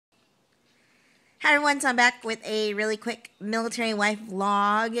Hi everyone, so I'm back with a really quick military wife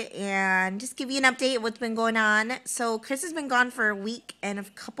vlog and just give you an update of what's been going on. So Chris has been gone for a week and a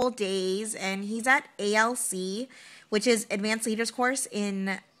couple days, and he's at ALC, which is Advanced Leaders Course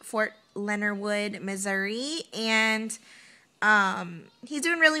in Fort Leonard Wood, Missouri, and he's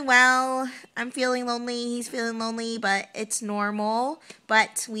doing really well. I'm feeling lonely, he's feeling lonely, but it's normal.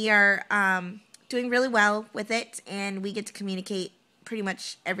 But we are doing really well with it, and we get to communicate pretty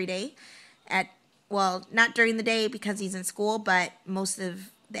much every day at not during the day because he's in school, but most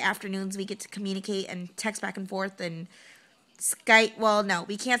of the afternoons we get to communicate and text back and forth and Skype. Well, no,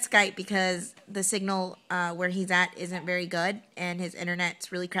 we can't Skype because the signal where he's at isn't very good and his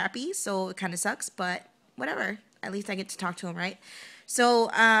internet's really crappy, so it kind of sucks, but whatever. At least I get to talk to him, right? So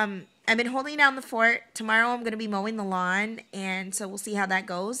I've been holding down the fort. Tomorrow I'm going to be mowing the lawn, and so we'll see how that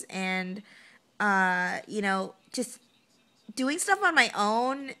goes. And, just doing stuff on my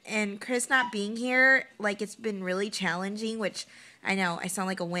own and Chris not being here, like, it's been really challenging, which I know I sound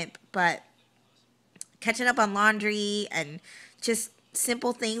like a wimp, but catching up on laundry and just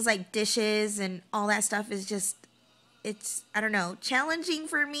simple things like dishes and all that stuff is just, I don't know, challenging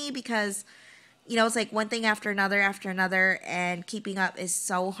for me because, it's like one thing after another, and keeping up is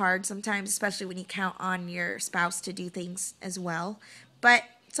so hard sometimes, especially when you count on your spouse to do things as well. But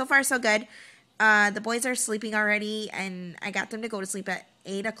so far, so good. The boys are sleeping already, and I got them to go to sleep at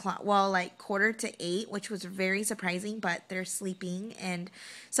 8 o'clock. Well, like 7:45, which was very surprising, but they're sleeping. And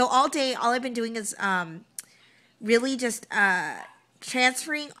so all day, all I've been doing is really just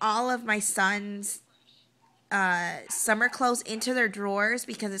transferring all of my son's summer clothes into their drawers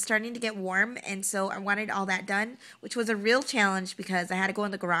because it's starting to get warm. And so I wanted all that done, which was a real challenge because I had to go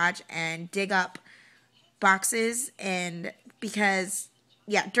in the garage and dig up boxes. And because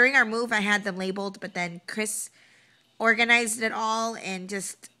during our move, I had them labeled, but then Chris organized it all and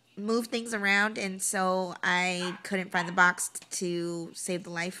just moved things around, and so I couldn't find the box to save the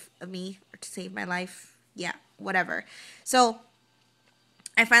life of me, or to save my life. Yeah, whatever. So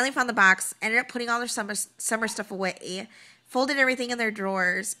I finally found the box, ended up putting all their summer stuff away, folded everything in their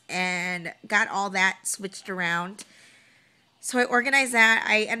drawers, and got all that switched around. So I organized that.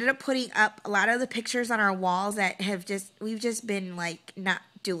 I ended up putting up a lot of the pictures on our walls that we've just been like not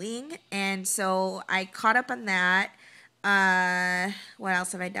doing. And so I caught up on that. What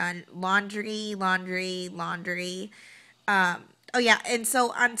else have I done? Laundry. Oh yeah, and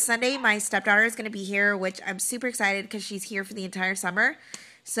so on Sunday my stepdaughter is going to be here, which I'm super excited because she's here for the entire summer.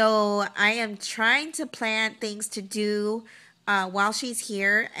 So I am trying to plan things to do while she's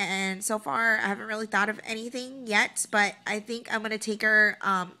here, and so far I haven't really thought of anything yet, but I think I'm going to take her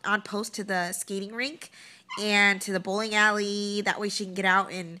on post to the skating rink and to the bowling alley. That way she can get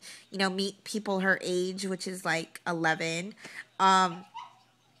out and, meet people her age, which is like 11.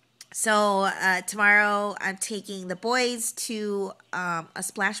 So tomorrow I'm taking the boys to a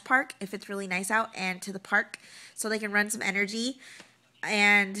splash park if it's really nice out, and to the park so they can run some energy.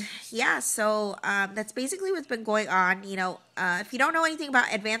 And yeah, so that's basically what's been going on. If you don't know anything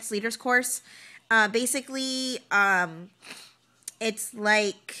about Advanced Leaders Course, basically it's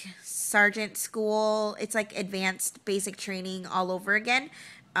like sergeant school. It's like advanced basic training all over again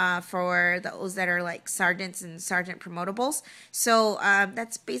for those that are like sergeants and sergeant promotables. So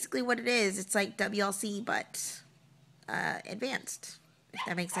that's basically what it is. It's like WLC, but advanced, if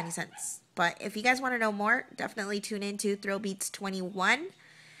that makes any sense. But if you guys want to know more, definitely tune in to Throwbeats 21.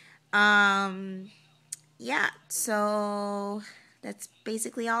 Yeah, so that's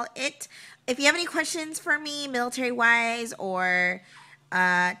basically all it. If you have any questions for me, military-wise, or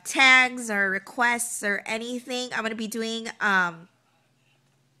tags or requests or anything, I'm going to be doing,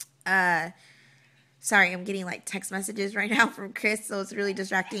 sorry, I'm getting like text messages right now from Chris, so it's really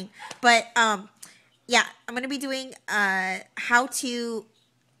distracting. But, yeah, I'm going to be doing how to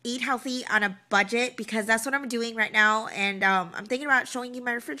eat healthy on a budget, because that's what I'm doing right now. And I'm thinking about showing you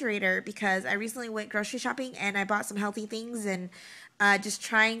my refrigerator because I recently went grocery shopping and I bought some healthy things, and just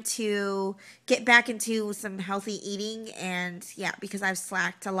trying to get back into some healthy eating. And yeah, because I've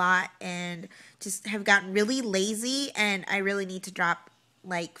slacked a lot and just have gotten really lazy, and I really need to drop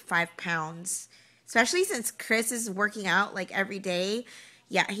like 5 pounds, especially since Chris is working out like every day.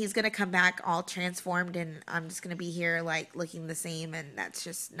 Yeah, he's going to come back all transformed, and I'm just going to be here like looking the same, and that's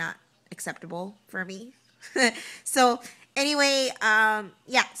just not acceptable for me. So anyway,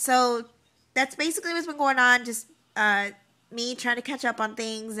 yeah, so that's basically what's been going on. Just me trying to catch up on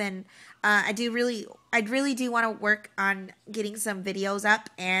things, and I really do want to work on getting some videos up.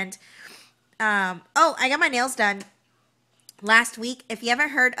 And oh, I got my nails done last week. If you ever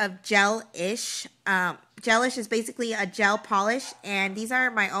heard of Gelish, Gelish is basically a gel polish, and these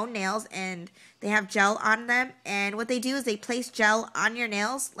are my own nails, and they have gel on them. And what they do is they place gel on your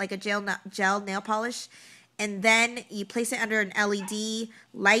nails, like a gel nail polish, and then you place it under an LED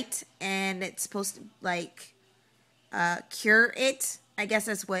light, and it's supposed to like cure it. I guess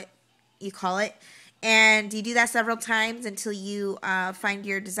that's what you call it. And you do that several times until you find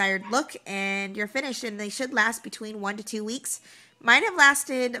your desired look, and you're finished. And they should last between 1 to 2 weeks. Mine have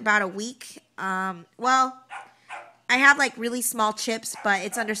lasted about a week. Well, I have like really small chips, but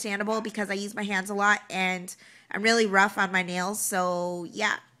it's understandable because I use my hands a lot and I'm really rough on my nails. So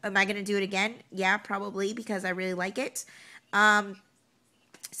yeah, am I going to do it again? Yeah, probably, because I really like it.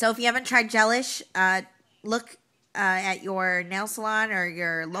 So if you haven't tried Gelish, look at your nail salon or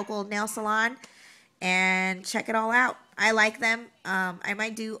your local nail salon and check it all out. I like them. I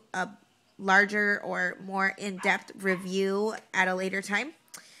might do a larger or more in-depth review at a later time.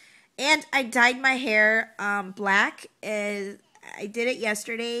 And I dyed my hair black. I did it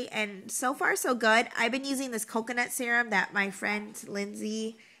yesterday, and so far so good. I've been using this coconut serum that my friend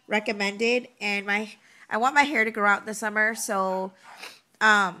Lindsay recommended, and I want my hair to grow out this summer. So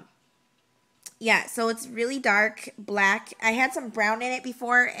yeah, so it's really dark black. I had some brown in it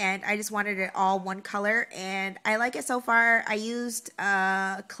before, and I just wanted it all one color, and I like it so far. I used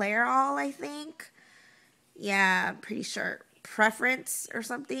Clairol, I think. Yeah, I'm pretty sure. Preference or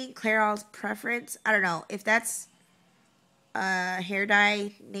something. Clairol's Preference. I don't know. If that's a hair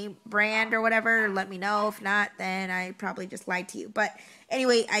dye name brand or whatever, let me know. If not, then I probably just lied to you. But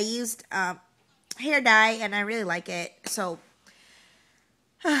anyway, I used hair dye, and I really like it. So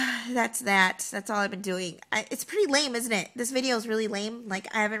that's that. That's all I've been doing. It's pretty lame, isn't it? This video is really lame. Like,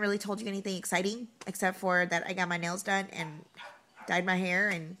 I haven't really told you anything exciting except for that I got my nails done and dyed my hair,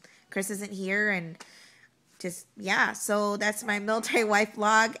 and Chris isn't here, and just, yeah. So that's my military wife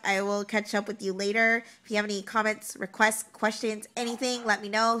vlog. I will catch up with you later. If you have any comments, requests, questions, anything, let me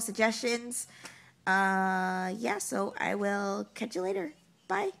know. Suggestions. Yeah, so I will catch you later.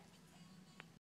 Bye.